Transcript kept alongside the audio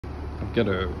Got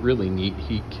a really neat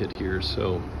heat kit here.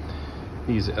 So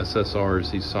these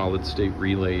SSRs, these solid state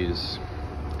relays,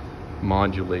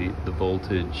 modulate the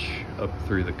voltage up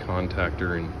through the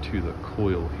contactor and to the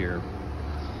coil here,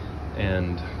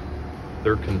 and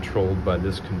they're controlled by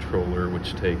this controller,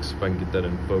 which takes, if I can get that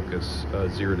in focus,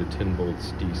 0 to 10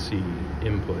 volts DC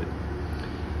input.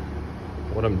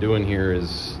 What I'm doing here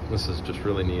is, this is just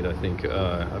really neat. I think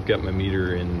I've got my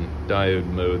meter in diode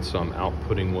mode, so I'm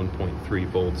outputting 1.3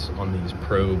 volts on these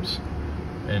probes.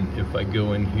 And if I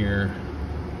go in here,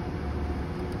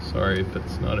 sorry if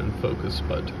it's not in focus,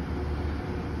 but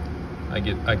I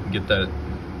can get that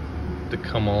to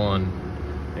come on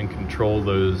and control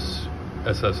those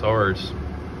SSRs,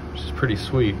 which is pretty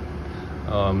sweet.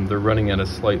 They're running at a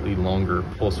slightly longer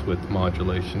pulse width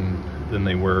modulation than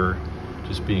they were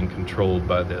just being controlled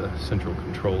by the central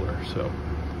controller. So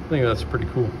I think that's pretty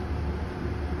cool.